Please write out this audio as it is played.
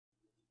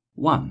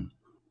1.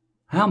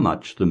 How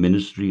much the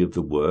ministry of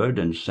the word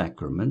and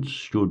sacraments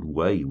should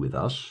weigh with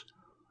us,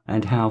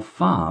 and how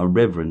far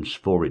reverence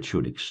for it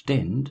should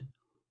extend,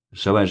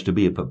 so as to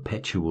be a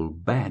perpetual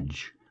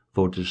badge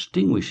for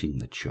distinguishing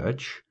the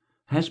Church,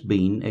 has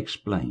been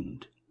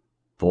explained.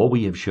 For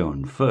we have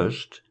shown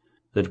first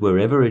that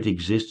wherever it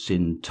exists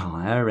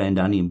entire and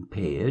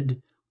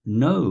unimpaired,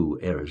 no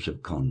errors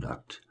of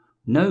conduct,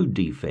 no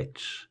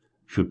defects,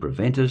 should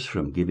prevent us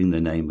from giving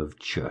the name of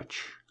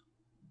Church.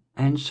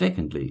 And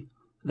secondly,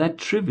 that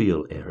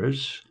trivial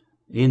errors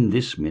in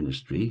this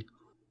ministry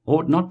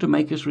ought not to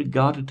make us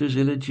regard it as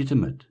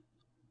illegitimate.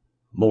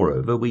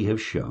 Moreover, we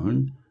have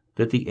shown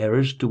that the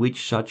errors to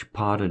which such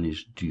pardon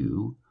is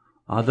due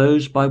are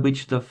those by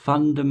which the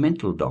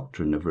fundamental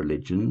doctrine of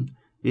religion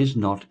is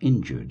not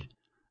injured,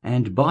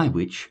 and by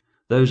which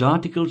those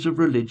articles of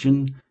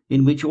religion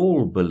in which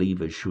all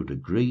believers should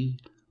agree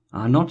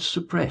are not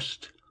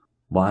suppressed,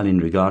 while in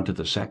regard to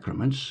the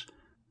sacraments,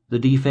 the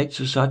defects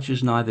are such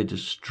as neither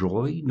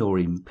destroy nor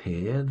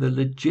impair the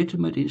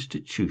legitimate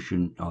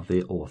institution of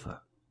their author.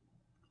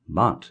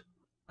 But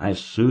as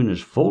soon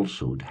as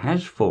falsehood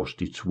has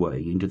forced its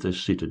way into the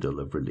citadel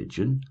of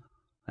religion,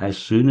 as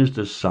soon as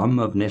the sum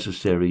of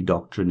necessary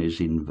doctrine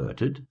is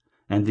inverted,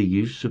 and the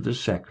use of the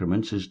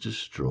sacraments is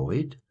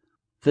destroyed,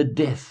 the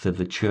death of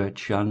the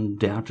Church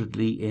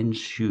undoubtedly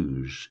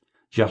ensues,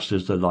 just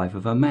as the life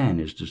of a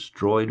man is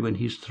destroyed when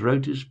his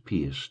throat is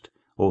pierced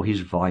or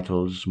his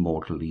vitals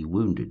mortally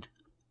wounded.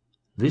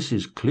 This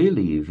is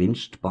clearly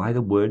evinced by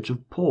the words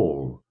of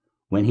Paul,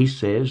 when he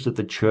says that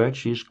the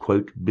Church is,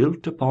 quote,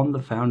 built upon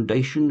the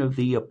foundation of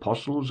the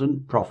apostles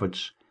and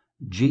prophets,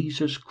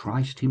 Jesus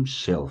Christ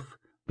himself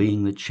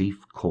being the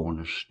chief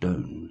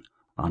cornerstone,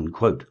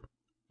 unquote.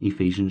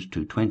 Ephesians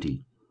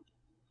 2:20.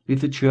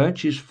 If the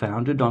Church is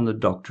founded on the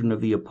doctrine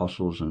of the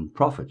apostles and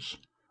prophets,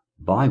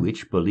 by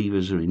which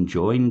believers are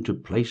enjoined to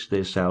place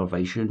their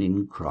salvation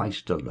in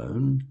Christ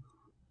alone,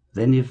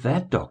 then if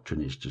that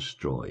doctrine is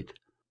destroyed,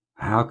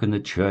 how can the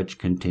Church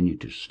continue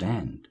to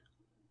stand?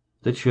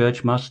 The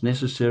Church must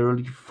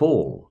necessarily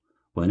fall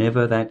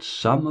whenever that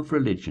sum of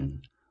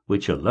religion,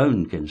 which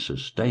alone can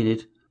sustain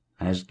it,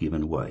 has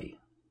given way.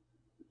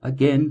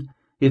 Again,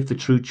 if the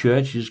true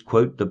Church is,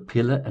 quote, the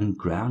pillar and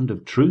ground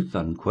of truth,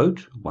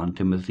 unquote, 1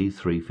 Timothy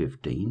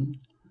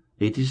 3:15,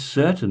 it is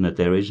certain that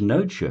there is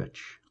no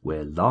Church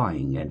where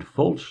lying and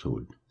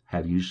falsehood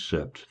have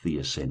usurped the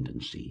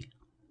ascendancy.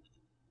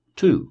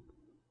 2.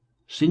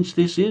 Since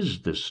this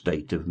is the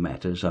state of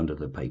matters under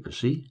the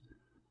papacy,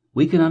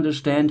 we can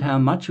understand how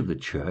much of the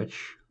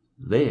Church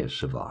there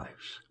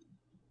survives.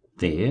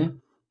 There,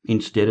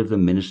 instead of the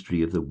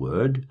ministry of the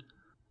word,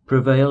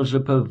 prevails a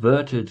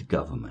perverted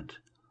government,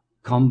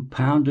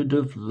 compounded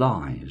of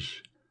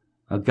lies,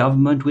 a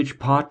government which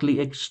partly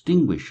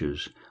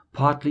extinguishes,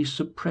 partly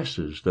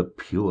suppresses the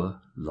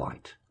pure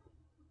light.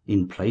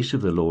 In place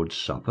of the Lord's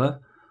Supper,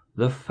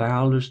 the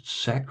foulest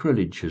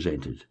sacrilege has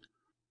entered.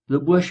 The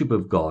worship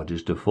of God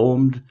is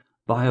deformed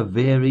by a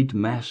varied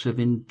mass of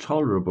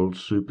intolerable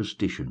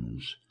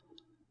superstitions.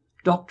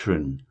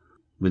 Doctrine,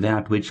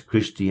 without which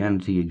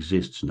Christianity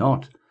exists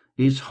not,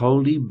 is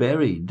wholly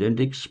buried and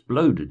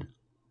exploded.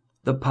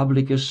 The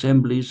public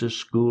assemblies are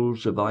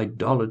schools of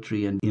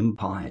idolatry and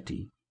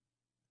impiety.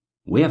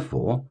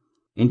 Wherefore,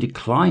 in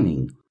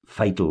declining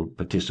fatal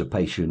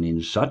participation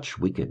in such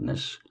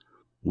wickedness,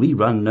 we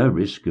run no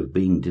risk of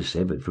being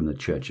dissevered from the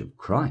Church of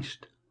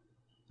Christ.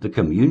 The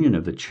communion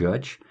of the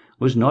Church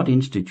was not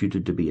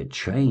instituted to be a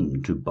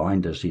chain to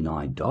bind us in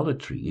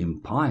idolatry,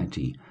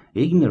 impiety,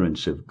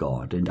 ignorance of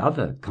God, and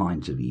other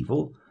kinds of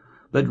evil,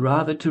 but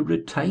rather to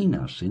retain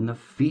us in the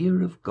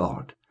fear of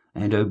God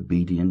and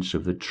obedience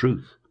of the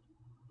truth.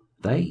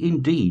 They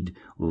indeed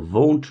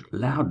vaunt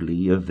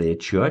loudly of their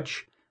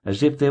Church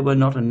as if there were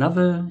not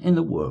another in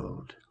the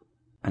world,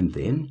 and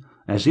then,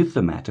 as if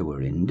the matter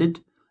were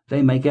ended,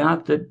 they make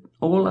out that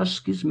all are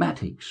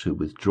schismatics who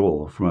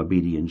withdraw from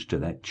obedience to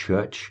that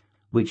Church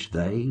which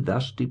they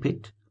thus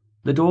depict,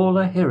 that all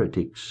are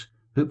heretics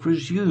who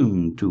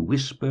presume to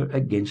whisper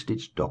against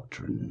its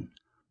doctrine.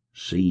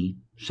 See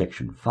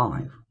section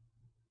 5.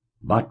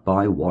 But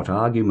by what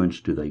arguments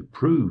do they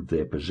prove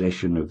their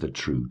possession of the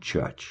true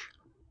Church?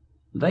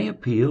 They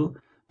appeal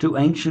to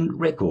ancient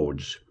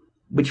records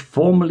which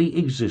formerly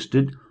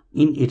existed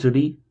in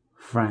Italy,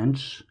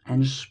 France,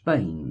 and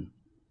Spain,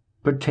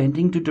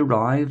 pretending to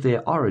derive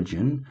their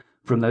origin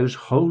from those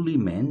holy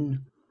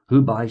men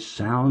who by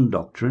sound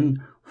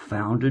doctrine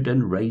founded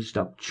and raised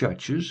up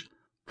churches,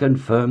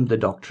 confirmed the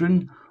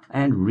doctrine,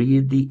 and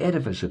reared the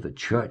edifice of the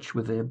Church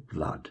with their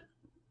blood.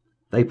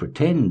 They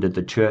pretend that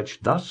the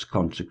Church thus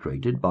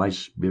consecrated by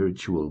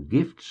spiritual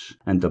gifts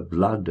and the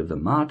blood of the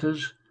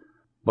martyrs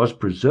was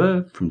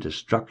preserved from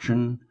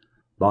destruction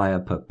by a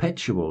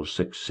perpetual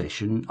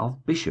succession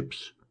of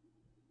bishops.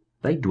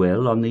 They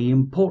dwell on the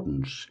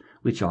importance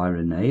which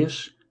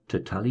Irenaeus,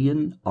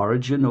 Tertullian,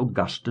 Origen,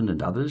 Augustine,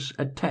 and others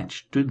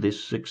attached to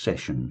this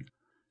succession.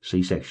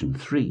 See section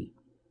 3.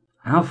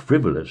 How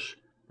frivolous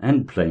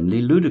and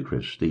plainly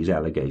ludicrous these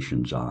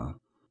allegations are,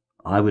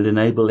 I will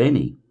enable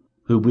any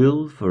who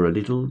will for a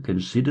little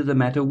consider the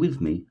matter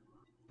with me,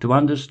 to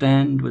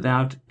understand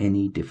without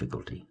any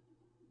difficulty.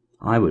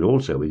 I would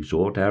also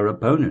exhort our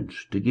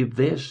opponents to give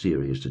their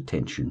serious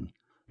attention,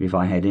 if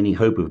I had any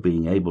hope of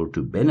being able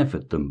to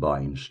benefit them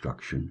by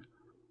instruction.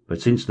 But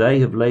since they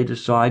have laid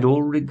aside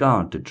all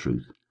regard to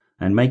truth,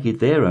 and make it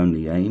their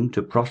only aim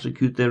to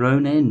prosecute their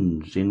own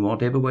ends in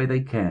whatever way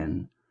they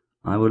can,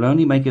 I will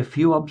only make a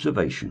few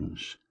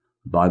observations,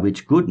 by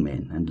which good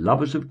men and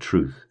lovers of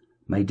truth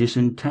may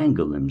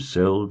disentangle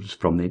themselves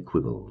from their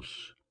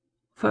quibbles.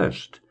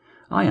 First,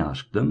 I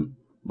ask them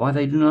why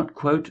they do not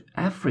quote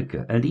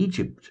Africa and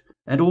Egypt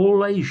and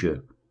all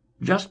Asia,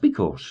 just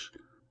because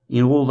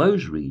in all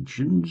those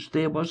regions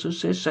there was a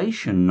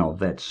cessation of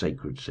that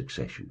sacred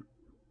succession,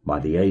 by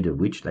the aid of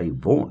which they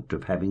vaunt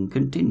of having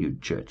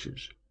continued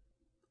churches.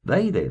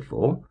 They,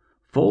 therefore,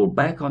 fall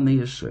back on the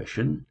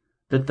assertion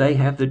that they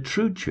have the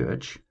true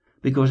church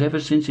because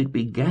ever since it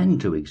began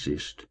to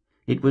exist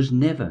it was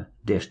never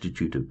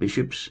destitute of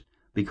bishops,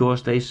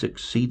 because they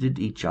succeeded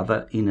each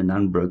other in an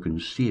unbroken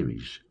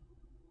series.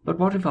 But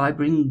what if I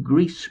bring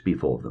Greece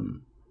before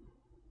them?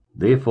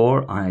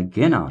 Therefore I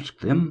again ask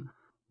them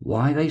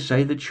why they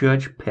say the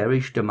church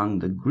perished among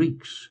the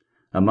Greeks,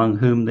 among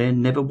whom there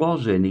never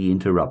was any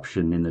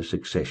interruption in the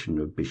succession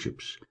of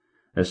bishops,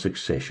 a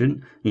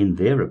succession, in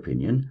their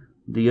opinion,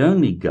 the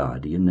only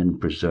guardian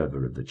and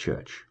preserver of the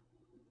church.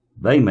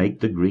 They make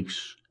the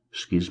Greeks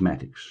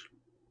schismatics.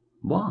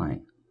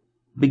 Why?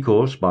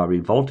 Because by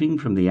revolting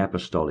from the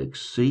apostolic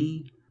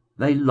see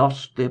they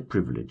lost their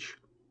privilege.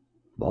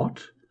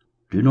 What?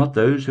 Do not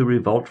those who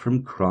revolt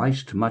from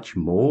Christ much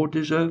more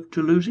deserve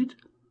to lose it?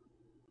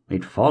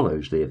 It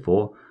follows,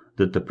 therefore,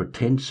 that the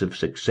pretence of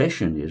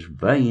succession is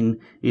vain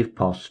if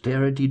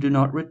posterity do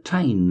not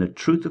retain the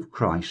truth of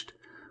Christ,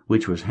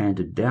 which was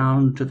handed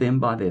down to them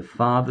by their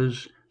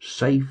fathers,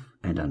 safe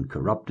and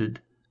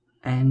uncorrupted,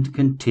 and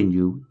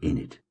continue in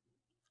it.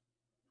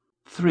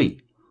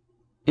 3.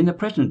 In the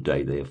present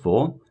day,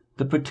 therefore,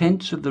 the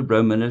pretence of the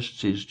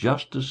Romanists is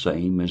just the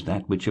same as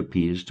that which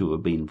appears to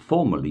have been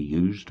formerly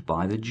used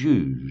by the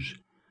Jews,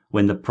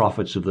 when the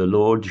prophets of the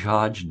Lord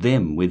charged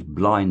them with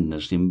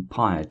blindness,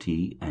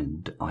 impiety,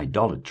 and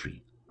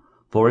idolatry.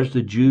 For as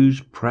the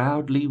Jews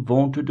proudly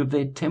vaunted of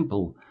their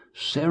temple,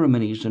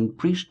 ceremonies, and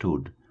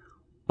priesthood,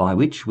 by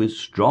which with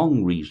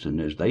strong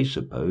reason, as they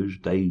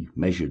supposed, they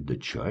measured the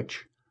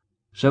church,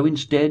 so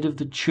instead of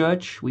the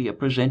church we are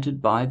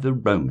presented by the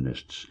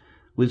Romanists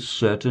with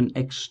certain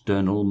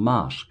external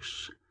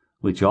masks,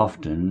 which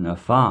often are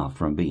far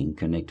from being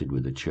connected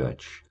with the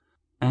church,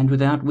 and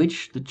without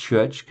which the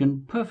church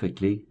can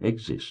perfectly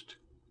exist.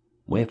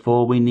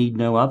 Wherefore we need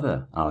no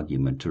other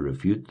argument to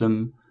refute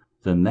them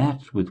than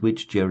that with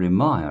which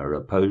Jeremiah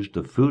opposed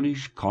the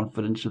foolish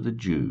confidence of the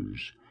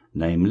Jews,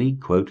 namely,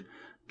 quote,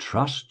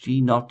 "Trust ye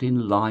not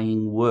in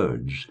lying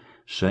words,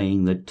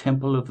 saying, the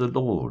temple of the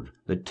Lord,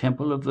 the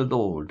temple of the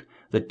Lord,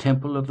 the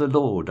temple of the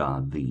Lord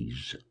are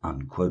these,"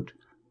 unquote.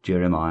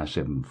 Jeremiah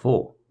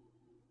 7:4.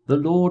 The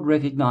Lord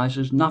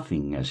recognizes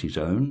nothing as his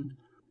own,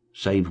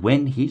 save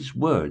when his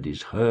word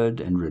is heard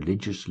and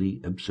religiously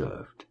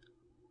observed.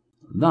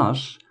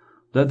 Thus,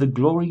 though the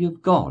glory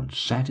of God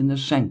sat in the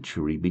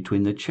sanctuary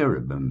between the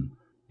cherubim,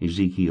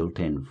 Ezekiel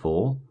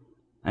 10:4,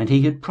 and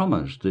he had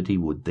promised that he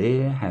would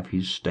there have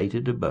his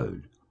stated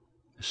abode,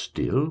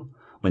 still,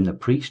 when the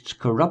priests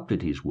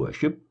corrupted his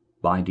worship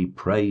by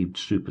depraved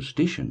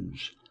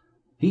superstitions,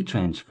 he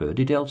transferred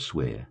it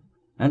elsewhere,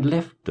 and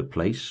left the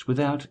place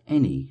without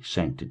any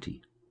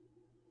sanctity.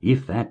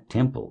 If that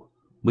temple,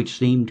 which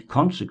seemed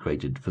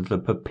consecrated for the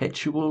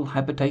perpetual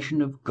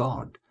habitation of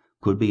God,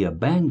 could be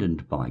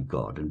abandoned by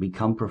God and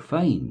become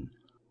profane,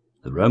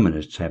 the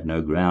Romanists have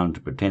no ground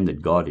to pretend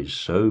that God is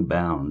so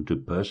bound to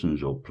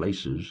persons or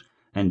places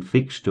and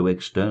fixed to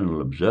external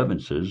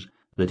observances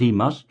that he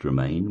must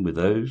remain with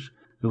those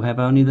who have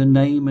only the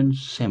name and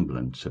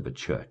semblance of a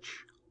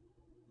church.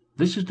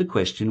 This is the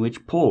question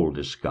which Paul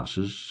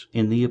discusses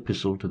in the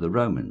Epistle to the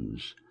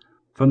Romans,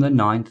 from the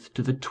 9th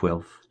to the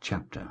 12th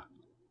chapter.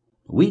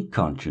 Weak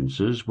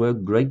consciences were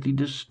greatly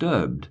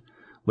disturbed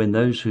when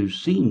those who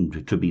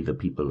seemed to be the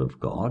people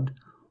of God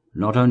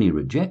not only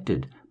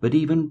rejected, but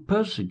even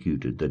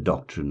persecuted the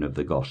doctrine of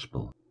the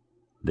gospel.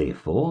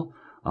 Therefore,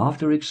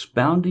 after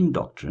expounding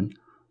doctrine,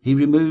 he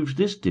removes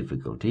this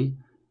difficulty,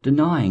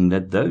 denying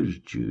that those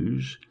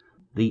Jews,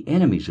 the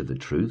enemies of the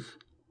truth,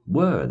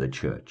 were the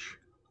church,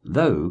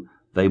 though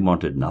they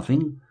wanted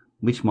nothing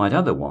which might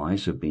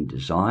otherwise have been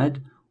desired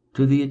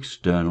to the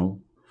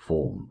external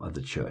form of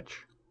the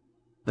church.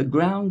 The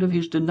ground of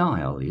his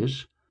denial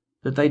is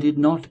that they did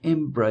not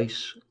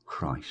embrace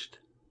Christ.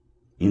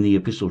 In the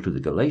Epistle to the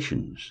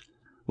Galatians,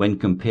 when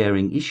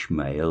comparing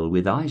Ishmael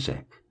with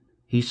Isaac,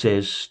 he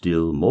says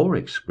still more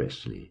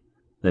expressly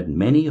that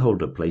many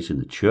hold a place in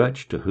the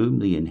church to whom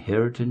the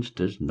inheritance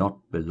does not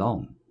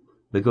belong,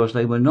 because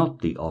they were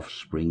not the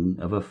offspring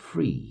of a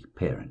free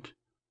parent.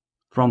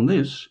 From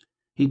this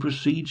he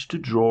proceeds to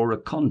draw a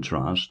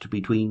contrast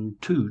between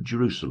two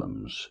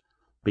Jerusalems,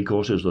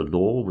 because as the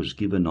law was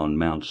given on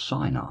Mount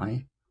Sinai,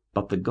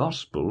 but the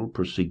gospel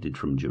proceeded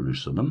from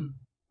Jerusalem,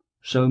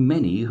 so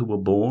many who were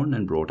born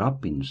and brought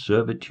up in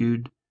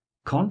servitude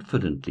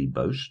confidently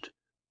boast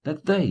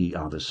that they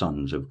are the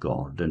sons of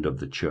God and of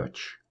the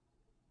Church.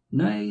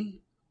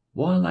 Nay,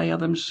 while they are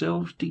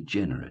themselves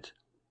degenerate,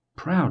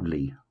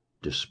 proudly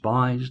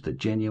despise the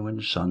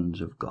genuine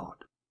sons of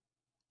God.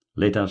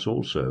 Let us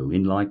also,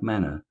 in like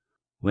manner,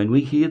 when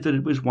we hear that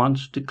it was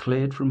once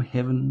declared from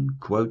heaven,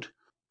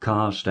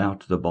 "Cast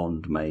out the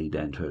bondmaid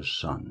and her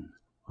son,"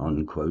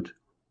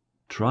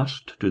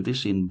 trust to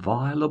this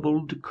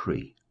inviolable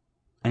decree,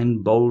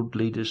 and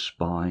boldly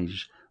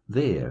despise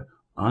their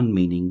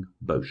unmeaning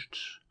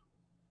boasts.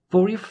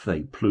 For if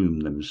they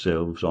plume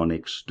themselves on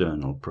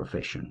external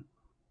profession,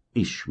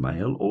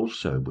 Ishmael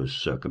also was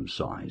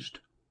circumcised.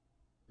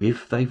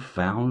 If they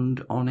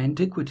found on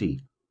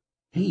antiquity,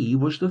 he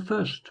was the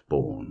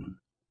firstborn,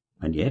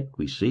 and yet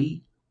we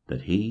see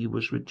that he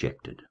was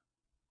rejected.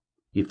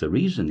 If the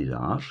reason is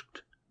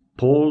asked,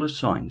 Paul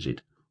assigns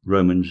it,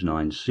 Romans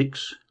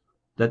 9:6,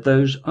 that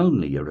those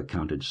only are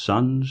accounted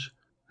sons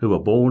who are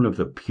born of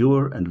the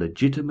pure and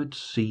legitimate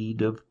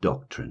seed of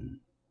doctrine.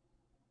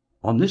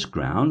 On this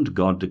ground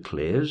God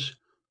declares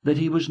that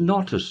he was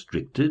not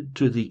restricted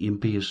to the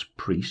impious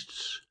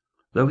priests,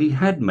 though he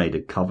had made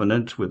a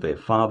covenant with their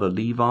father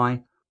Levi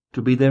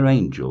to be their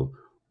angel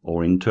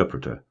or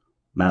interpreter,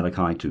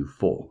 Malachi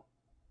 2:4.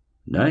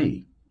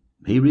 Nay,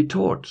 he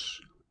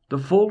retorts the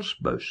false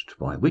boast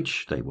by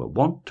which they were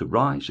wont to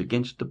rise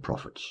against the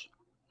prophets,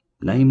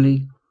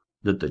 namely,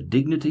 that the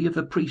dignity of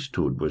the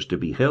priesthood was to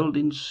be held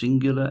in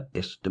singular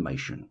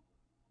estimation.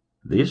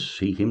 This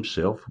he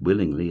himself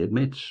willingly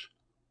admits,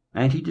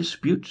 and he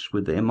disputes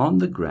with them on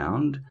the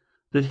ground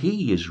that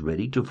he is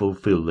ready to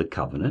fulfill the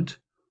covenant,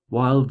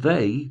 while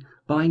they,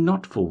 by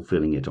not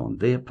fulfilling it on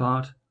their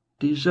part,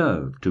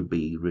 deserve to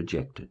be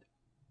rejected.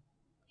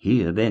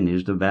 Here then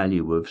is the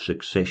value of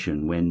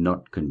succession when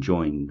not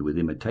conjoined with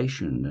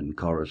imitation and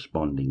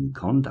corresponding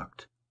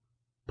conduct.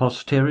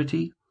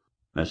 Posterity,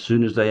 as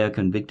soon as they are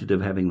convicted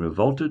of having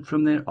revolted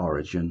from their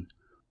origin,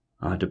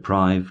 are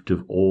deprived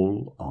of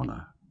all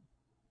honour,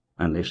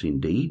 unless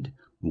indeed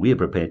we are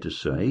prepared to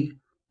say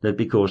that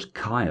because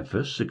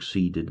Caiaphas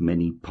succeeded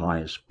many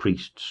pious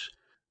priests,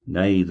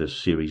 nay, the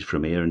series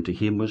from Aaron to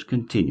him was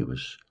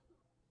continuous,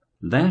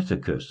 that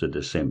accursed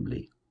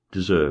assembly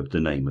deserved the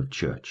name of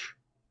church.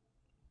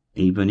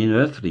 Even in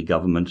earthly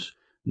governments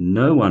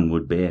no one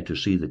would bear to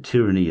see the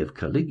tyranny of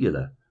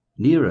Caligula,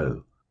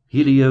 Nero,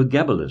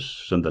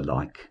 Heliogabalus, and the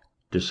like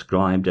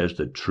described as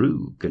the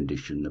true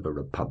condition of a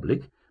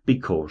republic,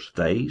 because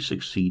they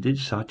succeeded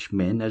such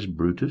men as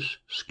Brutus,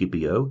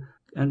 Scipio,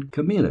 and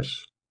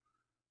Camillus.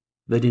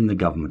 That in the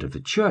government of the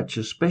Church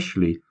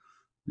especially,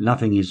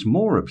 nothing is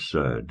more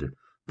absurd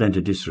than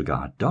to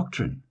disregard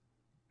doctrine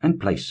and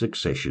place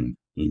succession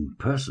in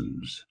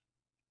persons.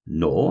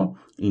 Nor,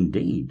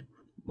 indeed,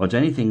 was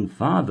anything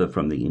farther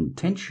from the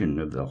intention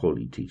of the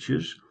holy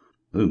teachers,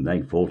 whom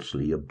they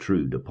falsely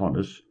obtrude upon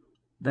us,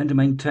 than to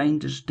maintain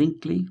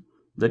distinctly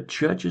that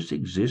churches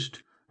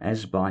exist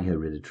as by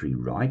hereditary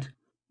right,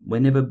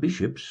 whenever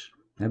bishops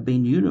have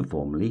been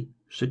uniformly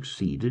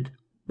succeeded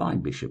by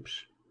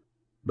bishops.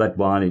 But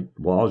while it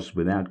was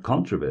without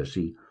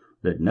controversy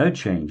that no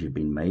change had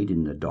been made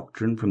in the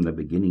doctrine from the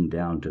beginning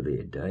down to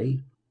their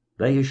day,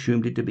 they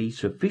assumed it to be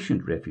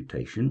sufficient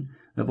refutation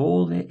of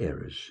all their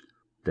errors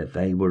that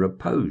they were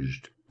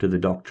opposed to the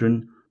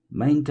doctrine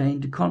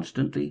maintained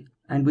constantly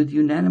and with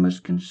unanimous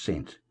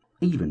consent,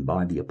 even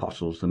by the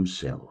apostles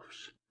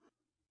themselves.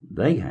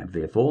 They have,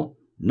 therefore,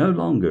 no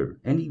longer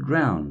any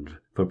ground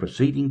for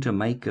proceeding to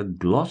make a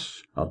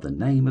gloss of the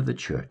name of the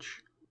Church,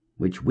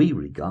 which we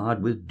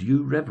regard with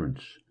due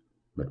reverence.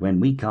 But when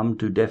we come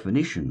to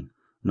definition,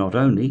 not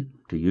only,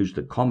 to use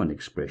the common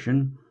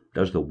expression,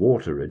 does the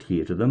water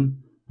adhere to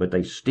them, but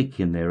they stick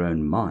in their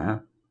own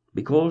mire,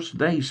 because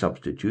they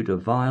substitute a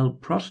vile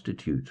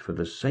prostitute for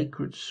the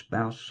sacred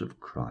spouse of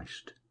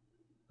Christ.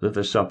 That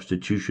the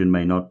substitution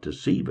may not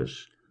deceive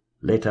us,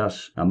 let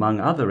us, among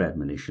other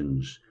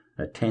admonitions,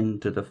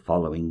 attend to the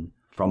following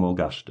from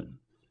Augustine.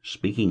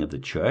 Speaking of the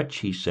Church,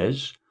 he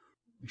says,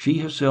 "She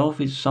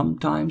herself is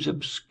sometimes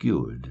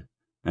obscured,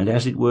 and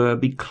as it were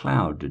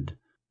beclouded,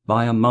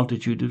 by a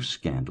multitude of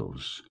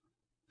scandals.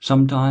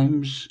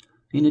 Sometimes,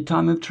 in a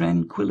time of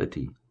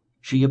tranquillity,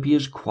 she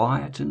appears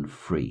quiet and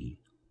free.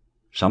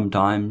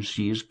 Sometimes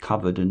she is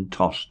covered and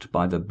tossed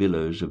by the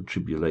billows of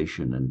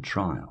tribulation and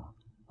trial."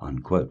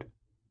 Unquote.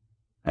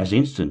 As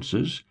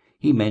instances,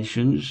 he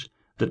mentions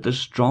that the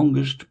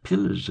strongest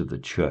pillars of the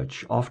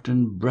Church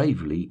often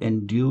bravely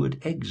endured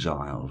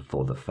exile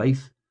for the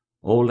faith,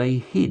 or lay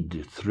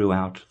hid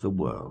throughout the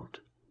world.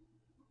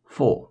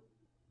 4.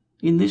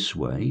 In this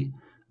way,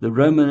 the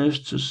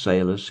Romanists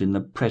assail us in the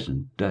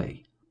present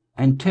day,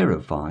 and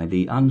terrify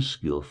the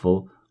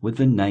unskilful with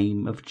the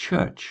name of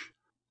Church,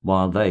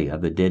 while they are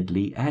the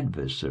deadly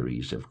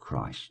adversaries of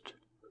Christ.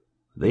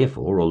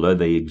 Therefore, although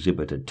they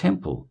exhibit a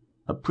temple,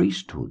 a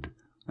priesthood,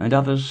 and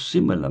other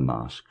similar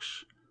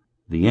masks,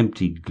 the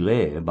empty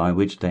glare by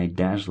which they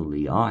dazzle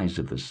the eyes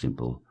of the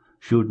simple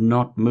should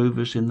not move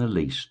us in the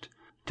least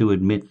to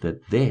admit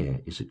that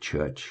there is a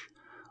church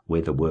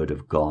where the word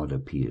of God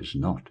appears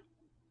not.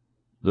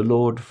 The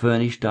Lord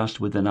furnished us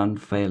with an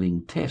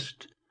unfailing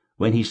test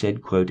when he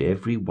said, quote,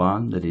 "Every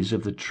one that is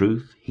of the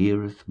truth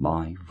heareth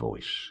my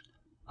voice,"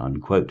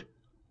 unquote.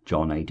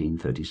 John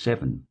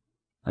 18:37.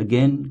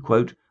 Again,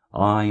 quote,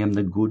 "I am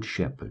the good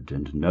shepherd,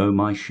 and know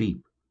my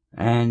sheep,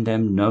 and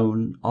am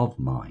known of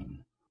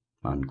mine,"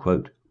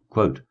 unquote.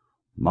 Quote,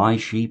 "My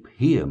sheep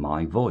hear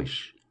my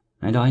voice,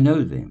 and I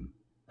know them,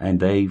 and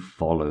they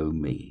follow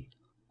me,"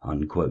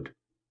 unquote.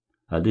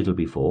 A little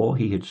before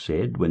he had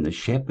said, "When the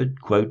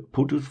shepherd, quote,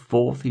 putteth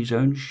forth his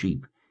own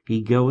sheep,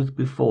 he goeth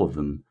before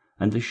them,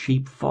 and the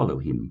sheep follow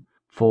him,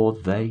 for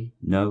they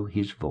know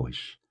his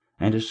voice.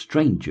 And a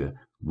stranger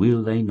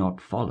will they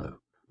not follow,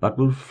 but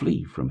will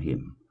flee from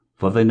him,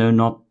 for they know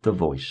not the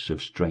voice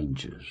of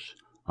strangers,"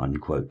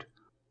 unquote.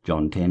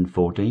 John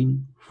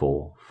 10:14,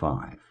 4,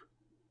 5.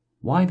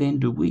 Why then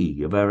do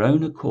we, of our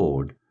own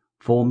accord,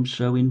 form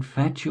so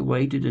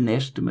infatuated an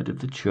estimate of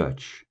the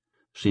Church,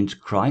 since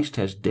Christ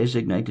has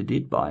designated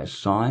it by a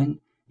sign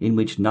in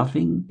which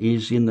nothing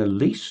is in the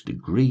least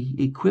degree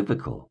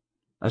equivocal,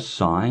 a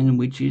sign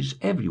which is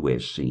everywhere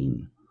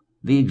seen,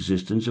 the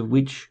existence of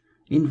which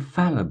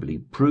infallibly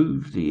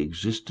proves the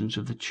existence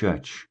of the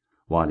Church,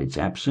 while its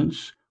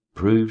absence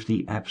proves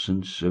the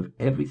absence of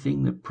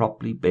everything that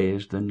properly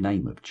bears the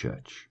name of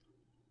Church?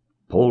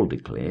 Paul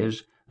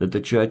declares that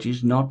the Church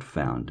is not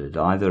founded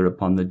either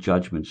upon the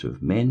judgments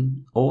of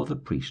men or the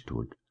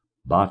priesthood,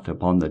 but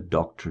upon the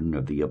doctrine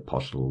of the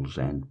apostles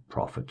and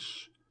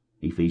prophets.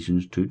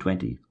 Ephesians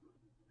 2:20.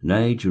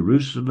 Nay,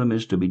 Jerusalem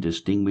is to be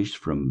distinguished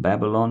from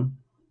Babylon,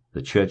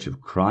 the Church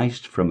of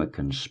Christ from a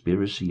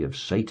conspiracy of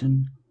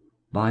Satan,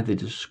 by the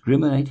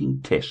discriminating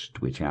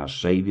test which our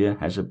Saviour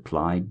has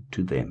applied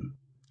to them.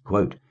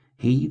 Quote,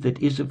 "He that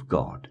is of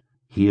God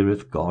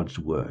heareth God's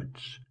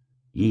words.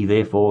 Ye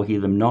therefore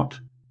hear them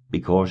not,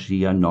 because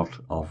ye are not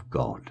of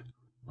God,"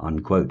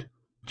 unquote.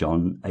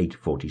 John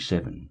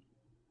 8:47.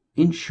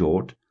 In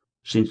short,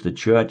 since the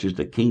Church is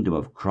the kingdom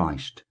of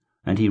Christ,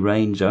 and he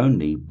reigns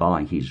only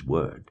by his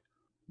word,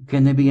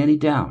 can there be any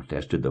doubt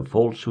as to the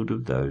falsehood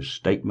of those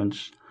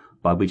statements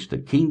by which the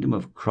kingdom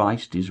of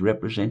Christ is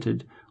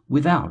represented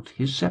without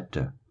his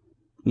scepter?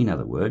 In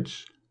other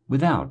words,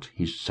 without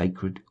his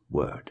sacred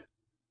word.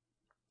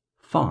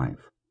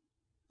 5.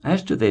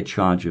 As to their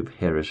charge of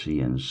heresy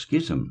and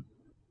schism,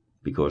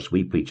 because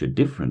we preach a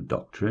different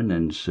doctrine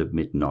and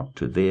submit not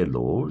to their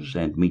laws,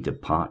 and meet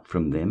apart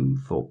from them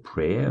for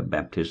prayer,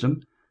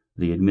 baptism,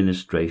 the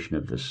administration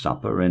of the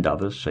supper, and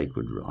other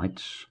sacred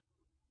rites,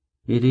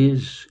 it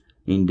is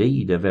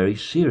indeed a very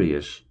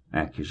serious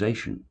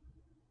accusation,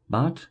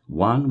 but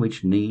one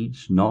which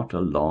needs not a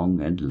long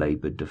and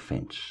laboured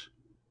defence.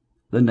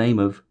 The name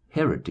of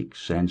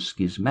heretics and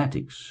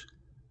schismatics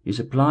is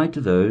applied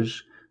to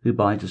those who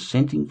by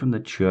dissenting from the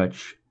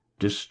Church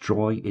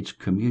destroy its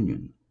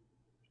communion.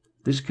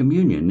 This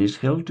communion is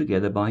held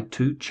together by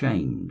two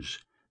chains,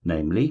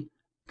 namely,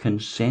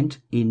 consent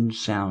in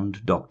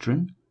sound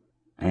doctrine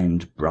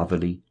and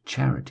brotherly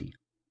charity.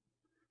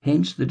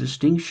 Hence the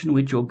distinction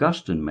which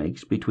Augustine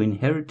makes between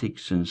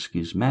heretics and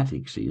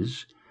schismatics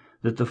is,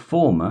 that the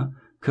former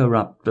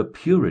corrupt the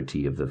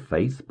purity of the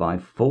faith by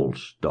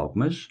false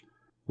dogmas,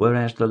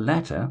 whereas the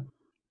latter,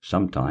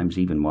 sometimes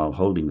even while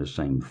holding the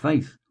same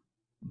faith,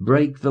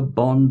 break the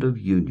bond of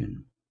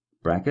union.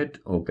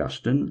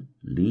 Augustine,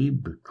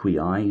 lib.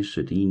 Qui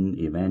sit in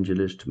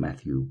Evangelist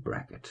Matthew.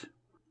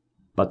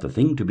 But the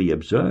thing to be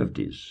observed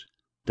is,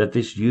 that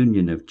this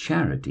union of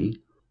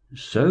charity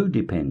so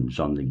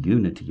depends on the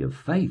unity of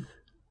faith,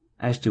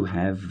 as to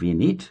have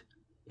in it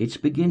its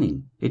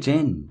beginning, its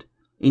end,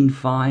 in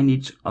fine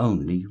its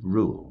only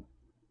rule.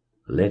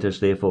 Let us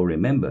therefore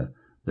remember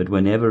that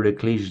whenever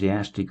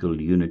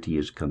ecclesiastical unity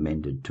is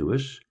commended to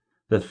us,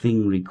 the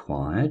thing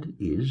required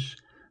is,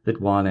 that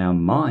while our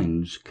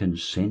minds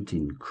consent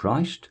in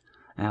Christ,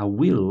 our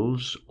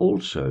wills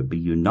also be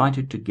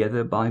united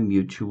together by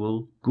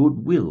mutual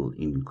goodwill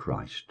in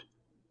Christ.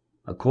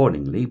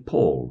 Accordingly,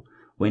 Paul,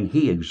 when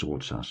he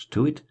exhorts us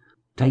to it,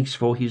 takes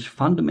for his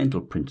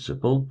fundamental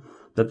principle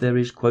that there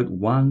is, quote,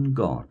 "one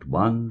God,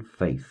 one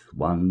faith,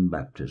 one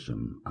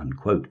baptism,"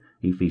 unquote.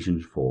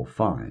 Ephesians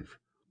 4:5.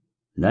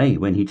 Nay,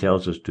 when he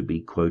tells us to be,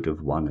 quote,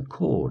 "of one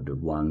accord,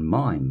 of one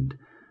mind,"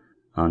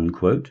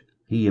 unquote,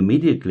 he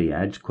immediately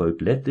adds,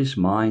 quote, "let this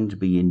mind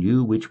be in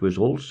you which was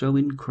also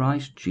in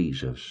Christ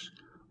Jesus,"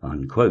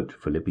 unquote.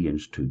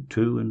 Philippians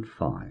 2:2 and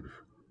 5,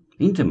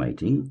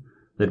 intimating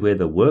that where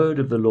the word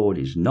of the Lord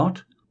is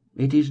not,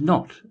 it is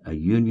not a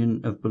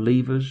union of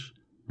believers,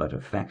 but a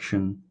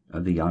faction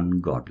of the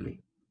ungodly.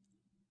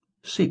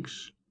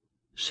 6.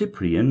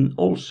 Cyprian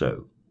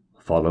also,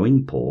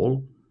 following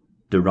Paul,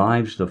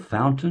 derives the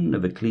fountain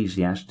of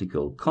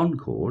ecclesiastical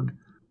concord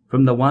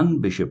from the one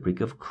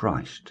bishopric of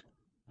Christ,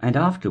 and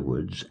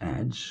afterwards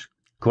adds,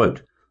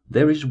 quote,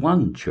 "There is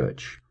one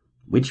church,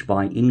 which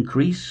by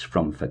increase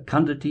from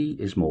fecundity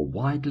is more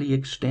widely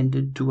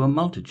extended to a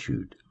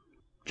multitude,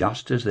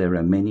 just as there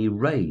are many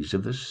rays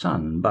of the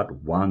sun,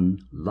 but one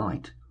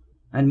light,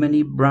 and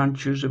many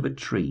branches of a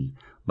tree,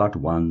 but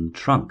one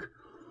trunk,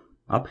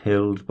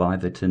 upheld by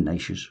the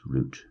tenacious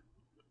root.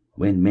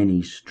 When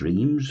many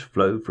streams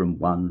flow from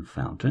one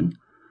fountain,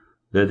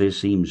 though there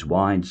seems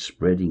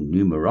wide-spreading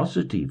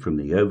numerosity from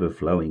the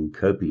overflowing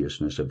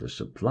copiousness of the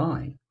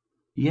supply,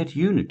 yet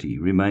unity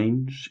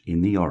remains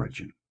in the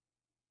origin.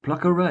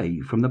 Pluck a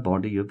ray from the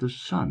body of the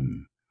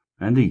sun,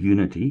 and the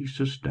unity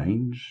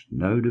sustains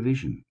no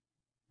division.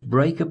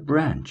 Break a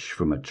branch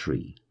from a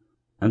tree,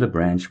 and the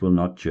branch will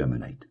not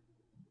germinate.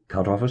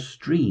 Cut off a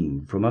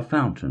stream from a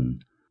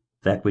fountain,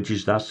 that which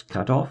is thus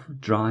cut off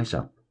dries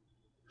up.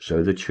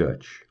 So the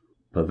church,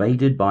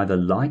 pervaded by the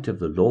light of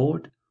the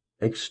Lord,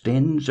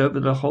 extends over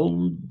the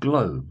whole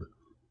globe,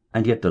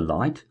 and yet the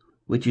light,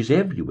 which is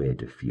everywhere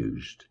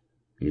diffused,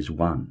 is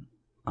one.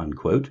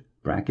 Unquote,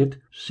 bracket,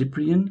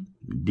 Cyprian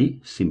de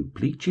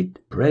simplicit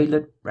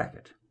prelat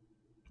bracket.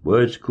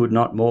 Words could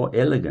not more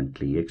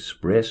elegantly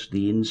express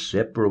the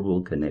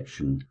inseparable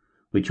connection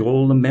which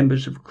all the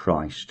members of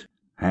Christ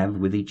have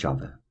with each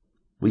other.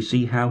 We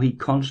see how he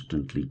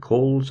constantly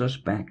calls us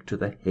back to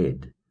the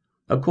head.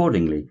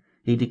 Accordingly,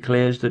 he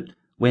declares that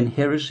when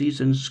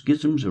heresies and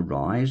schisms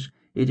arise,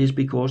 it is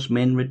because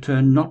men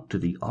return not to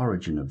the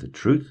origin of the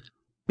truth,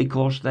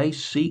 because they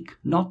seek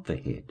not the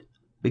head,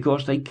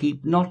 because they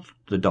keep not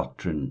the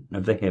doctrine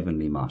of the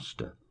heavenly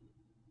Master.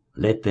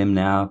 Let them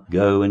now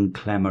go and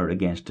clamour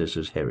against us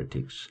as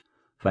heretics,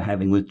 for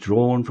having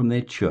withdrawn from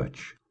their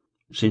church,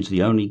 since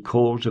the only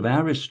cause of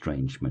our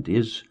estrangement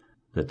is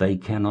that they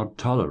cannot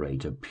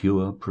tolerate a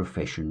pure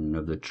profession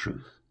of the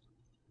truth.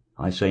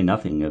 I say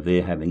nothing of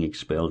their having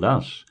expelled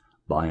us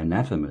by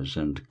anathemas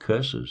and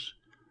curses.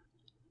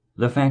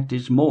 The fact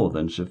is more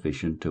than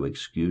sufficient to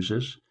excuse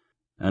us,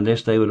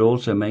 unless they would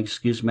also make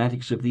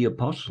schismatics of the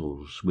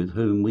apostles, with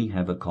whom we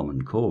have a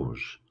common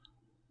cause.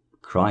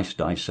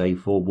 Christ, I say,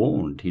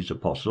 forewarned his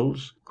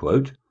apostles,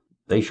 quote,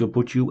 "They shall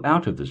put you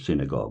out of the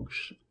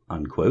synagogues,"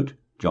 unquote,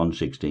 John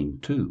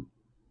 16:2.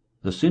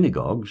 The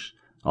synagogues,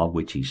 of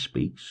which he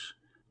speaks,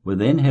 were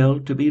then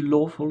held to be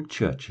lawful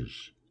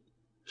churches.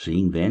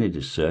 Seeing then it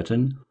is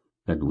certain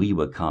that we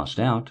were cast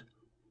out,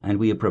 and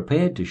we are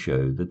prepared to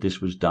show that this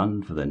was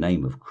done for the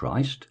name of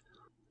Christ,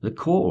 the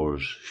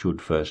cause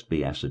should first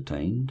be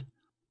ascertained,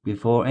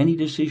 before any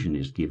decision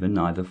is given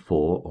either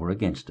for or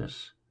against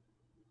us.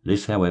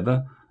 This,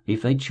 however,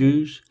 if they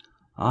choose,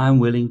 I am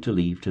willing to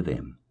leave to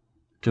them.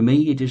 To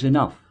me it is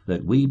enough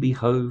that we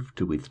behove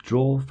to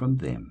withdraw from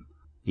them,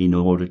 in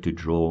order to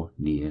draw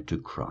near to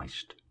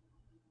Christ.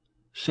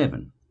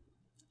 7.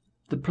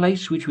 The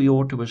place which we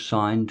ought to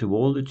assign to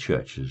all the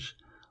churches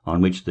on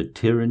which the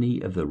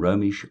tyranny of the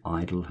Romish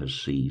idol has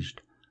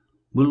seized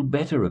will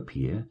better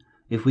appear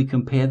if we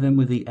compare them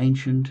with the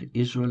ancient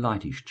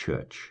Israelitish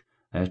church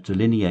as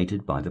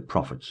delineated by the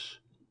prophets.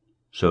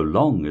 So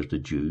long as the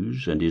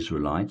Jews and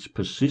Israelites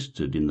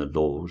persisted in the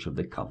laws of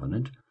the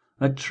covenant,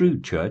 a true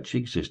church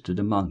existed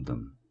among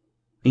them.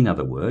 In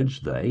other words,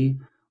 they,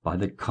 by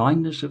the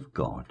kindness of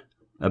God,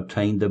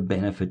 obtained the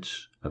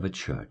benefits of a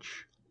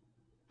church.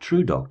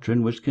 True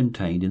doctrine was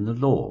contained in the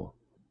law,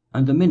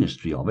 and the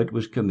ministry of it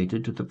was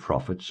committed to the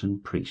prophets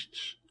and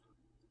priests.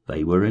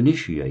 They were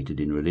initiated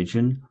in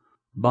religion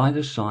by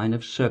the sign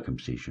of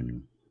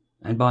circumcision,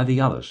 and by the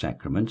other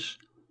sacraments,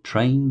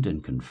 trained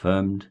and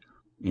confirmed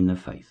in the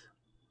faith.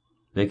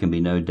 There can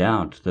be no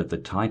doubt that the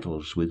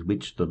titles with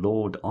which the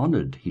Lord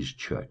honoured his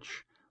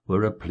church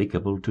were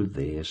applicable to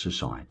their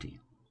society.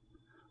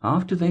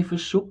 After they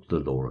forsook the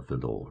law of the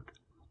Lord,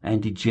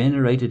 and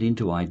degenerated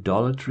into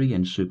idolatry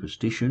and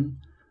superstition,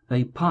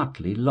 they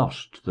partly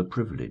lost the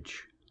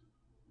privilege.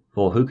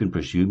 For who can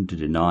presume to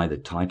deny the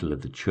title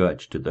of the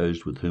church to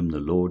those with whom the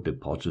Lord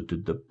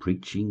deposited the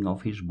preaching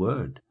of his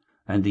word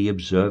and the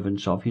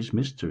observance of his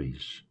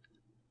mysteries?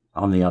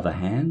 On the other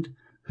hand,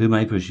 who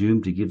may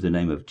presume to give the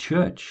name of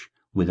church,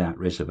 without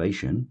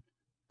reservation,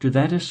 to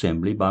that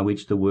assembly by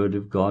which the word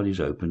of God is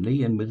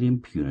openly and with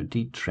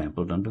impunity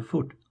trampled under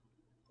foot,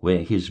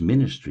 where his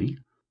ministry,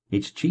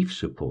 its chief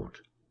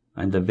support,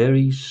 and the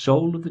very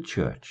soul of the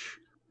church,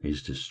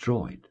 is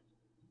destroyed?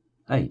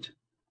 8.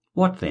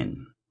 What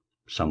then?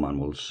 Someone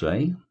will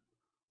say.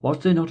 Was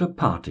there not a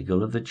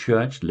particle of the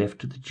church left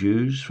to the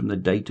Jews from the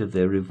date of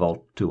their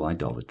revolt to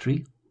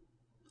idolatry?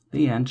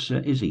 The answer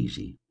is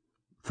easy.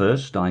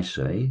 First, I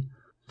say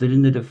that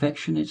in the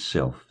defection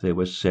itself there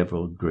were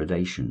several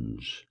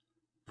gradations.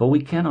 For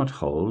we cannot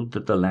hold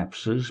that the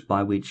lapses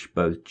by which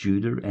both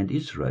Judah and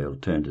Israel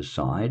turned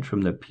aside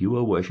from the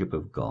pure worship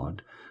of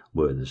God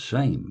were the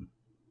same.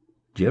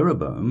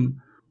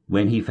 Jeroboam,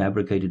 when he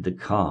fabricated the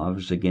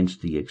calves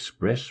against the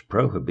express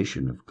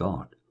prohibition of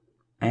God,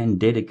 and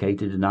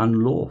dedicated an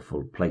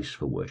unlawful place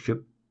for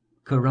worship,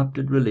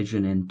 corrupted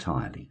religion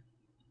entirely.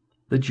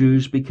 The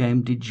Jews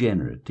became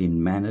degenerate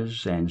in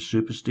manners and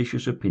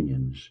superstitious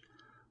opinions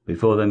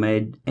before they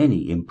made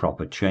any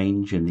improper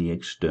change in the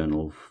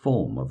external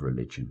form of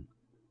religion.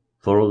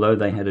 For although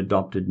they had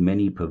adopted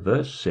many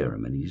perverse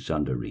ceremonies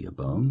under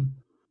Rehoboam,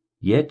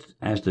 yet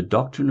as the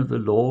doctrine of the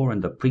law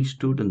and the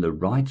priesthood and the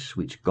rites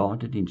which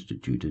God had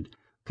instituted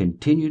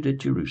continued at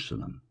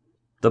Jerusalem,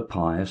 the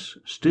pious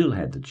still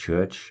had the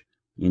church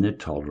in a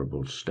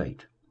tolerable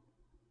state.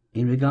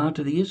 In regard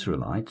to the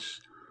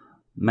Israelites,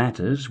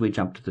 matters which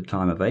up to the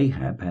time of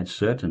Ahab had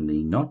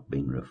certainly not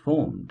been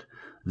reformed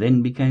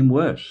then became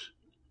worse.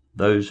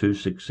 Those who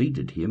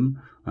succeeded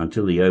him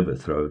until the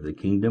overthrow of the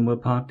kingdom were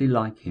partly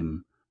like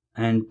him,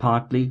 and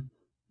partly,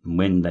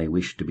 when they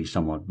wished to be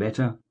somewhat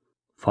better,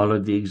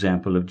 followed the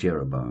example of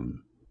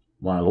Jeroboam,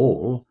 while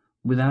all,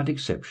 without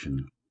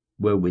exception,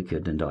 were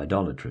wicked and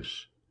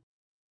idolatrous.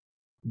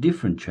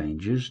 Different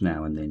changes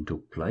now and then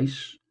took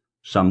place,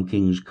 some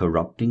kings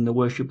corrupting the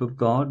worship of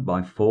God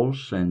by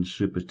false and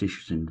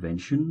superstitious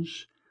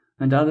inventions,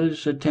 and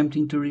others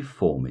attempting to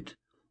reform it,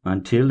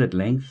 until at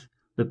length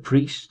the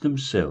priests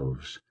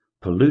themselves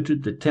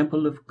polluted the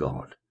temple of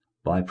God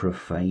by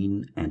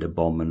profane and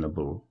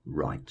abominable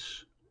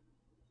rites.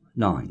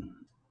 9.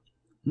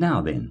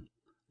 Now then,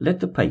 let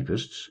the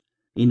papists,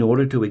 in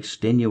order to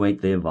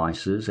extenuate their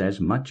vices as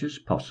much as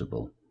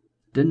possible,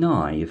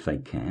 deny, if they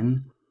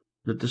can,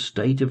 that the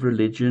state of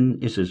religion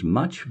is as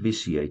much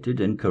vitiated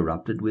and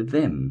corrupted with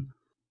them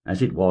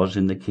as it was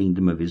in the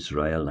kingdom of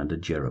Israel under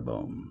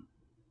Jeroboam.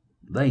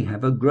 They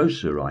have a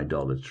grosser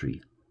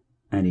idolatry,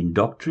 and in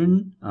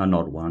doctrine are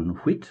not one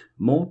whit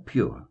more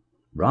pure.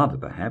 Rather,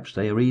 perhaps,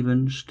 they are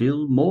even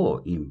still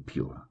more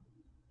impure.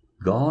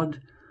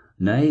 God,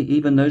 nay,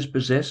 even those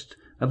possessed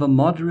of a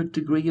moderate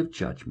degree of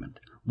judgment,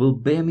 will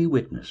bear me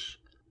witness,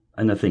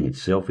 and the thing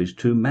itself is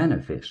too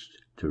manifest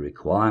to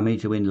require me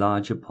to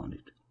enlarge upon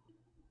it.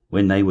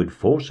 When they would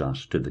force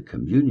us to the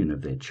communion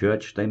of their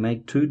church, they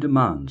make two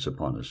demands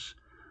upon us.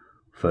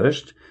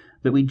 First,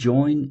 that we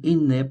join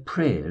in their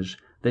prayers,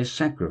 their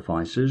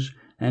sacrifices,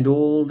 and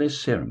all their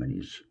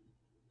ceremonies.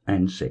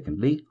 And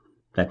secondly,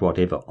 that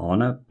whatever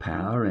honour,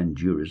 power, and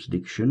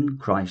jurisdiction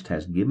Christ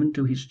has given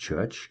to his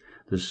church,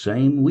 the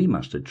same we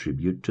must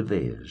attribute to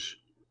theirs.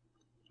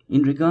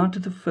 In regard to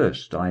the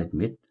first, I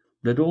admit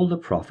that all the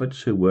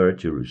prophets who were at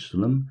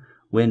Jerusalem,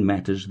 when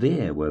matters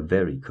there were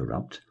very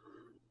corrupt,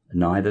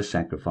 neither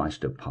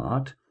sacrificed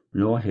apart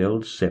nor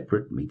held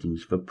separate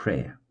meetings for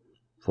prayer,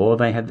 for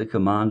they had the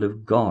command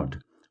of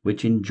God,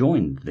 which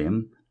enjoined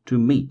them to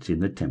meet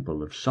in the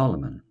temple of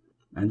Solomon,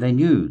 and they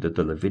knew that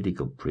the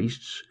Levitical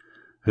priests,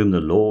 whom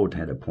the Lord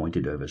had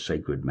appointed over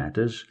sacred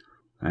matters,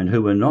 and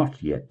who were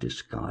not yet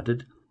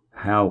discarded,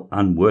 how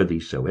unworthy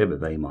soever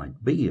they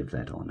might be of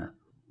that honour,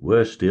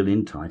 were still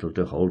entitled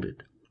to hold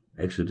it.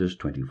 Exodus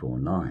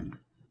 24:9.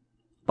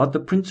 But the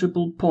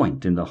principal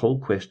point in the whole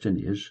question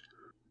is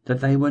that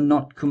they were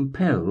not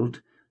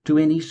compelled to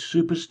any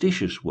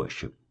superstitious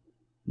worship.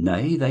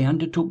 Nay, they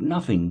undertook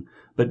nothing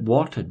but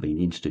what had been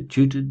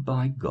instituted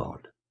by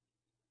God.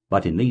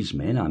 But in these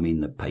men, I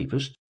mean the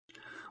papists,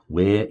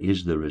 where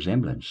is the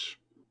resemblance?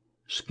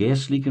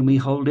 Scarcely can we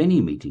hold any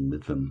meeting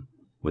with them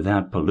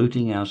without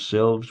polluting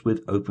ourselves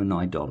with open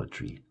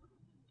idolatry.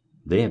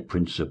 Their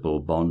principal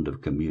bond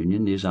of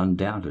communion is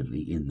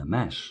undoubtedly in the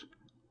Mass,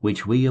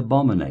 which we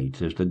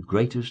abominate as the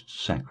greatest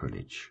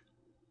sacrilege.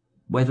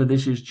 Whether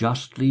this is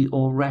justly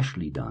or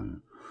rashly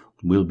done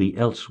will be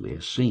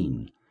elsewhere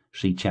seen.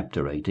 See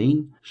chapter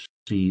 18,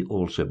 see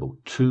also book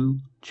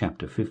 2,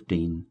 chapter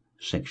 15,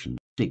 section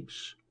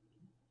 6.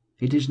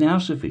 It is now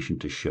sufficient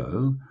to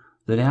show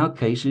that our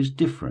case is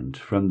different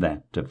from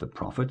that of the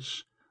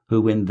prophets,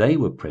 who, when they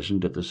were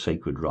present at the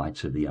sacred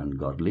rites of the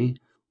ungodly,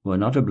 were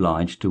not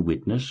obliged to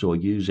witness or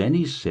use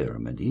any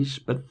ceremonies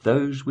but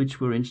those which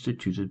were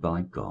instituted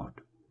by God.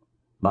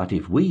 But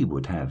if we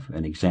would have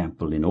an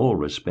example in all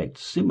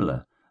respects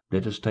similar,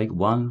 let us take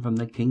one from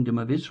the kingdom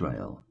of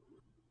Israel.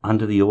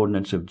 Under the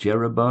ordinance of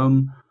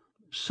Jeroboam,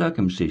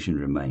 circumcision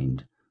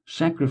remained,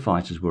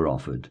 sacrifices were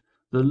offered,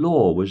 the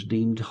law was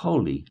deemed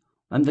holy,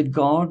 and the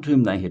God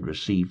whom they had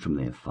received from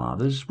their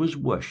fathers was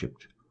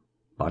worshipped.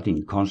 But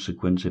in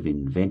consequence of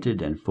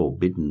invented and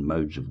forbidden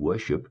modes of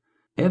worship,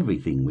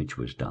 everything which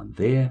was done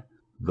there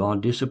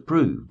God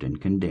disapproved and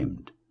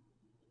condemned.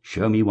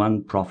 Show me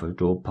one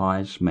prophet or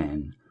pious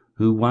man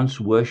who once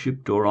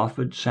worshipped or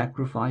offered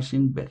sacrifice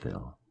in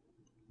Bethel.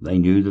 They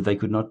knew that they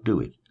could not do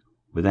it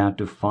without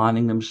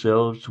defiling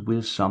themselves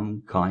with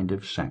some kind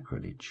of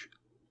sacrilege.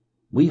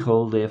 We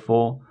hold,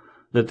 therefore,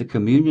 that the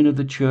communion of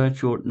the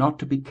church ought not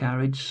to be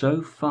carried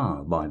so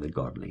far by the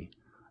godly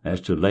as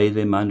to lay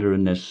them under a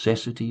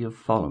necessity of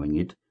following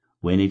it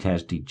when it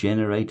has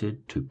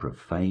degenerated to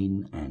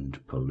profane and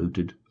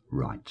polluted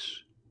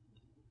rites.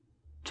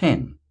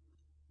 10.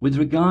 With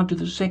regard to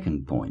the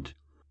second point,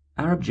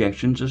 our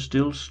objections are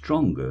still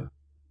stronger,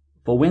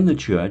 for when the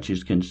church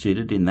is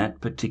considered in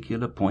that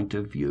particular point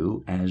of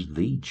view as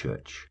the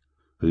church,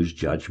 whose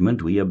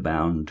judgment we are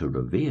bound to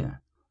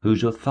revere,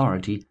 whose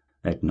authority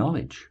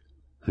acknowledge,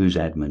 whose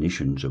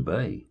admonitions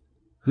obey,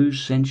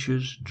 whose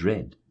censures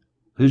dread,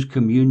 whose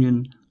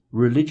communion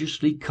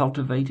religiously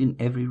cultivate in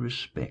every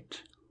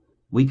respect,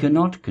 we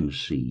cannot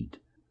concede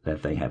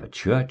that they have a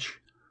church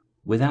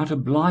without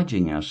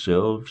obliging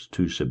ourselves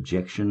to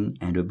subjection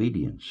and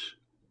obedience.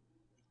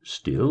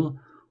 Still,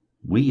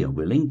 we are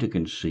willing to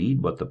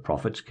concede what the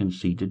prophets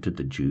conceded to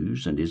the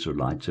Jews and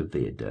Israelites of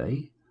their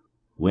day,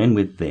 when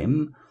with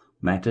them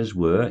matters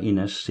were in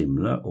a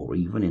similar or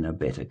even in a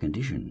better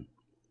condition.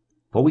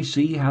 For we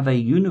see how they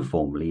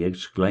uniformly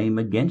exclaim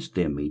against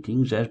their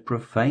meetings as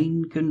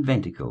profane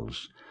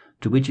conventicles,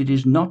 to which it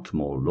is not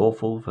more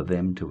lawful for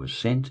them to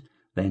assent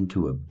than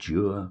to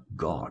abjure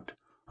God.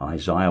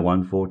 Isaiah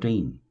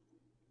 1:14.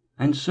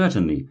 And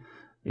certainly,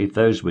 if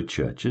those were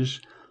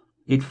churches,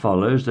 it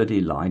follows that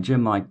Elijah,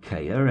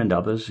 Micaiah, and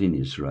others in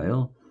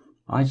Israel,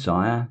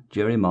 Isaiah,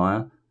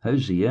 Jeremiah,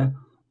 Hosea,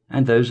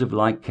 and those of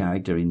like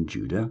character in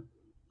Judah,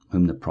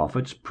 whom the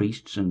prophets,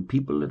 priests, and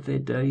people of their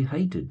day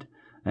hated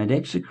and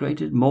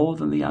execrated more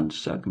than the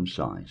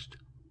uncircumcised,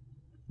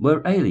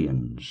 were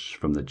aliens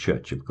from the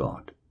church of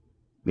God.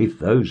 If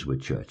those were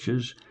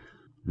churches,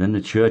 then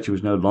the church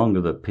was no longer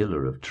the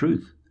pillar of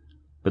truth,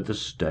 but the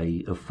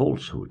stay of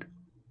falsehood,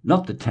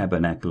 not the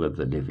tabernacle of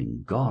the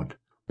living God,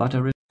 but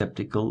a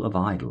receptacle of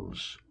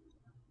idols.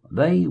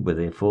 They were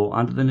therefore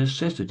under the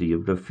necessity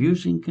of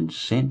refusing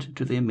consent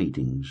to their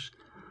meetings,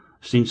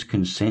 since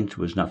consent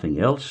was nothing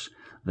else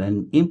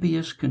than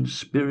impious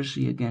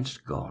conspiracy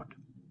against God.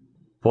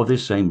 For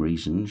this same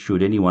reason,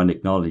 should anyone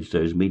acknowledge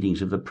those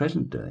meetings of the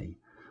present day,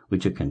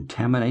 which are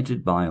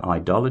contaminated by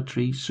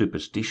idolatry,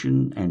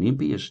 superstition, and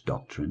impious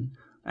doctrine,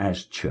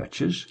 as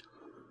churches,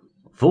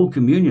 full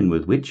communion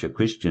with which a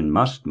Christian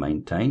must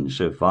maintain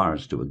so far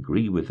as to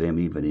agree with them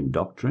even in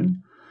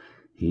doctrine,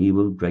 he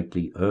will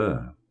greatly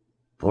err.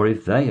 For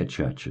if they are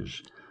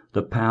churches,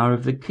 the power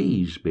of the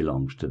keys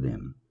belongs to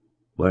them,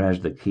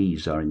 whereas the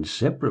keys are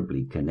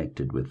inseparably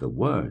connected with the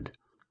word,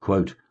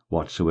 quote,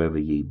 whatsoever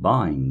ye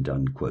bind,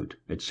 unquote,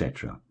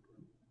 etc.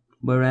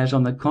 Whereas,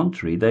 on the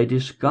contrary, they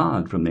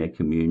discard from their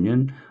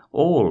communion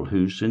all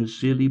who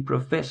sincerely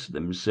profess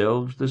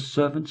themselves the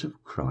servants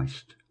of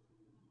Christ.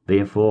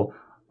 Therefore,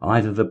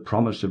 either the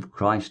promise of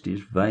Christ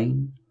is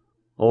vain,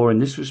 or in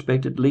this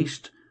respect at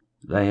least,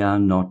 they are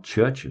not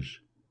churches.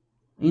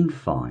 In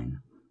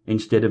fine,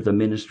 instead of the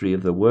ministry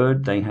of the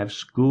word, they have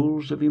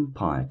schools of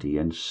impiety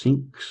and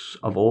sinks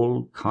of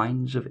all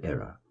kinds of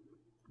error.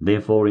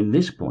 Therefore, in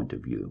this point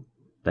of view,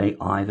 they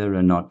either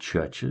are not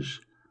churches,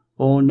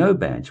 or no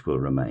badge will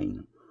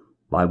remain,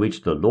 by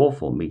which the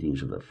lawful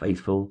meetings of the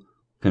faithful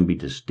can be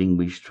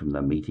distinguished from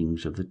the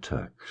meetings of the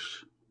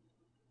Turks.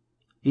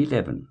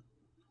 11.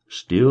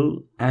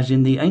 Still, as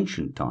in the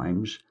ancient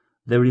times,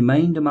 there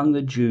remained among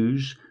the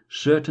Jews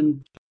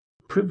certain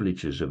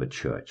privileges of a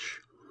church,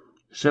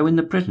 so in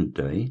the present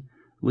day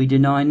we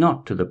deny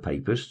not to the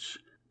papists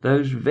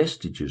those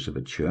vestiges of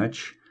a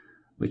church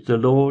which the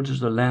Lord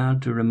has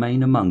allowed to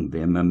remain among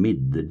them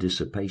amid the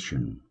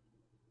dissipation.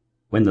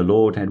 When the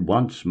Lord had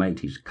once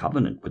made his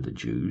covenant with the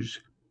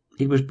Jews,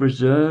 it was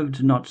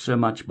preserved not so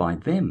much by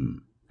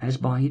them as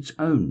by its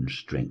own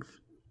strength,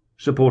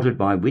 supported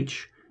by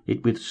which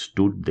it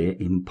withstood their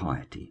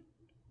impiety.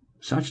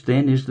 Such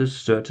then is the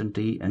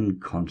certainty and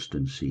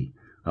constancy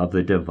of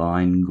the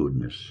divine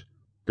goodness,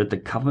 that the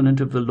covenant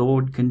of the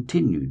Lord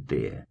continued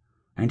there,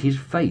 and his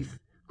faith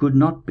could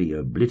not be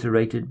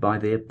obliterated by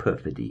their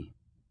perfidy.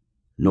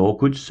 Nor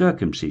could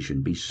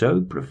circumcision be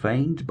so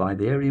profaned by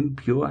their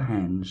impure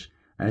hands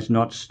as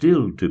not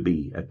still to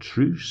be a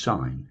true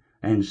sign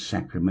and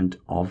sacrament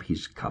of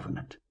his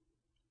covenant.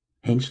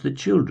 Hence the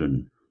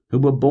children who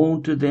were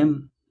born to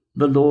them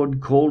the Lord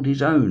called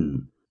his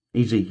own,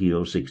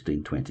 Ezekiel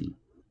 16:20,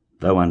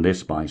 though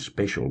unless by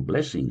special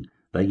blessing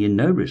they in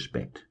no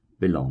respect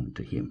belonged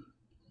to him.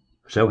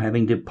 So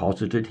having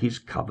deposited his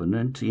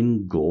covenant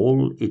in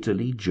Gaul,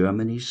 Italy,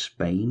 Germany,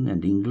 Spain,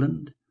 and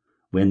England,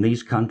 when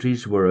these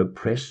countries were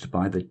oppressed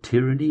by the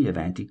tyranny of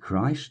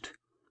Antichrist,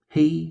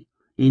 he,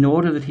 in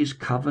order that his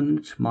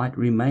covenant might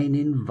remain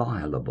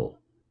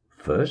inviolable,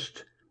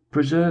 first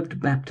preserved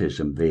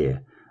baptism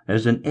there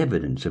as an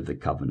evidence of the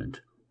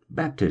covenant,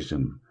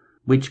 baptism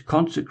which,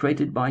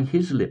 consecrated by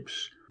his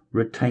lips,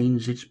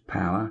 retains its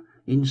power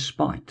in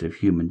spite of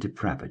human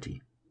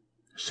depravity.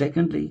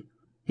 Secondly,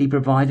 he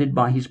provided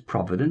by his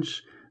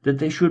providence that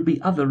there should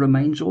be other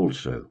remains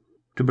also,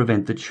 to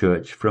prevent the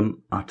church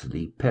from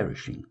utterly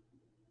perishing.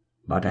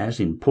 But as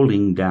in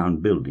pulling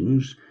down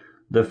buildings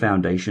the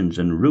foundations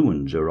and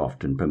ruins are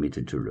often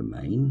permitted to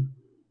remain,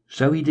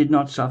 so he did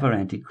not suffer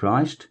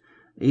Antichrist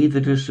either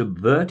to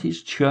subvert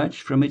his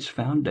church from its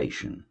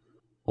foundation,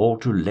 or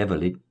to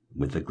level it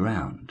with the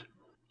ground,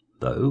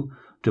 though,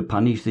 to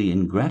punish the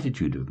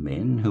ingratitude of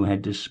men who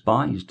had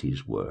despised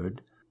his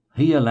word,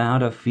 he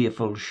allowed a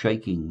fearful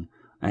shaking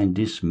and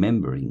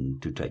dismembering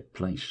to take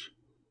place,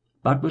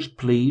 but was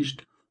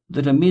pleased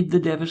that amid the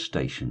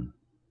devastation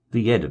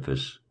the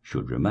edifice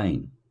should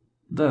remain,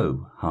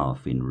 though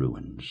half in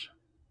ruins.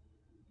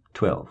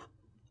 12.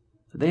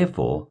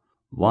 Therefore,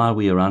 while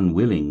we are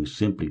unwilling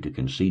simply to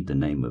concede the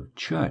name of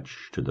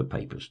church to the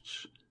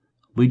papists,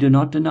 we do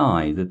not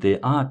deny that there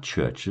are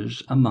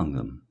churches among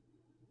them.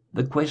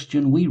 The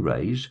question we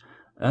raise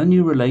only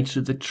relates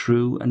to the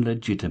true and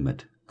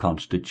legitimate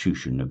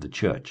constitution of the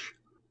church,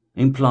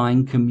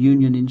 implying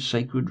communion in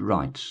sacred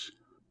rites,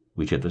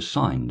 which are the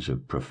signs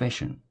of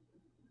profession,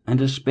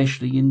 and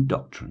especially in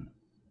doctrine.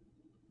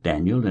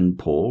 Daniel and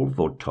Paul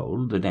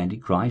foretold that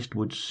Antichrist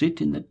would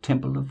sit in the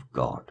temple of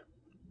God.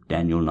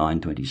 Daniel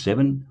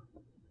 9:27,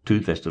 2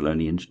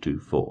 Thessalonians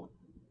 2:4.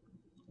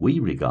 we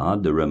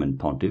regard the Roman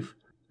Pontiff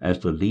as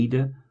the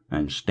leader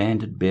and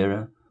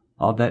standard-bearer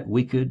of that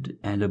wicked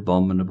and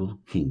abominable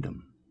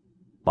kingdom.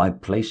 By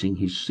placing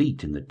his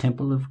seat in the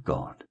temple of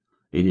God,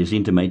 it is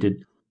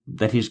intimated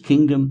that his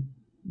kingdom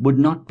would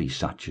not be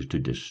such as to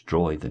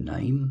destroy the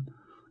name,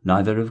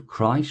 neither of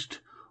Christ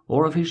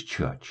or of his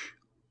church.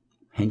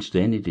 Hence,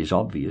 then, it is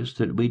obvious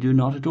that we do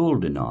not at all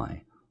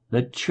deny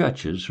that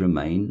churches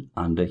remain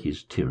under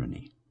his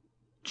tyranny.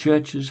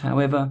 Churches,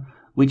 however,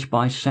 which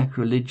by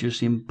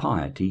sacrilegious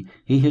impiety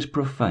he has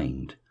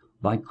profaned,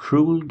 by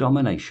cruel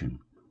domination,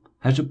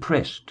 has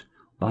oppressed,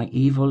 by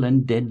evil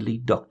and deadly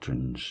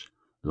doctrines,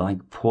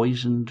 like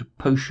poisoned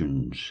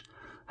potions,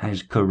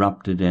 has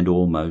corrupted and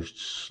almost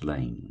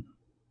slain.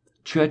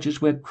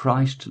 Churches where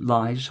Christ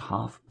lies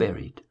half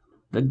buried,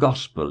 the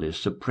gospel is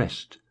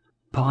suppressed,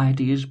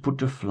 piety is put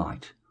to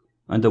flight,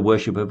 and the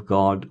worship of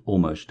God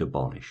almost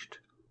abolished,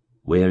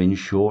 where, in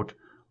short,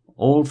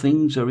 all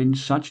things are in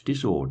such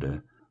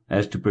disorder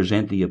as to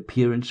present the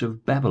appearance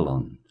of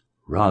Babylon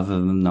rather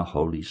than the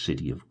holy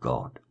city of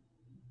God.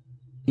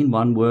 In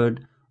one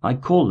word, I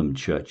call them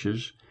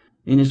churches,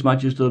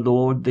 inasmuch as the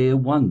Lord there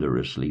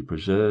wondrously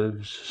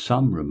preserves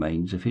some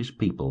remains of his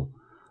people,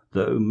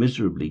 though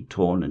miserably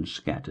torn and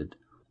scattered,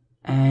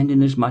 and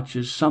inasmuch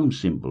as some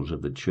symbols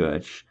of the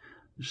church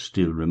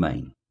still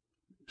remain,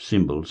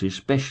 symbols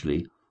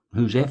especially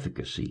whose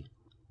efficacy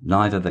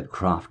neither the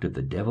craft of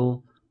the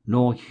devil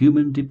nor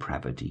human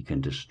depravity can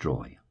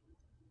destroy.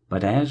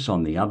 But as,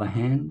 on the other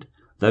hand,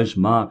 those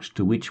marks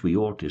to which we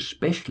ought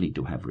especially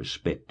to have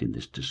respect in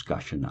this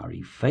discussion are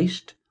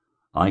effaced,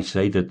 I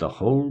say that the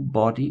whole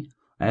body,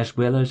 as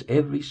well as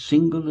every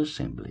single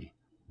assembly,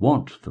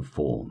 want the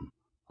form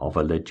of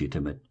a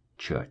legitimate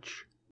church.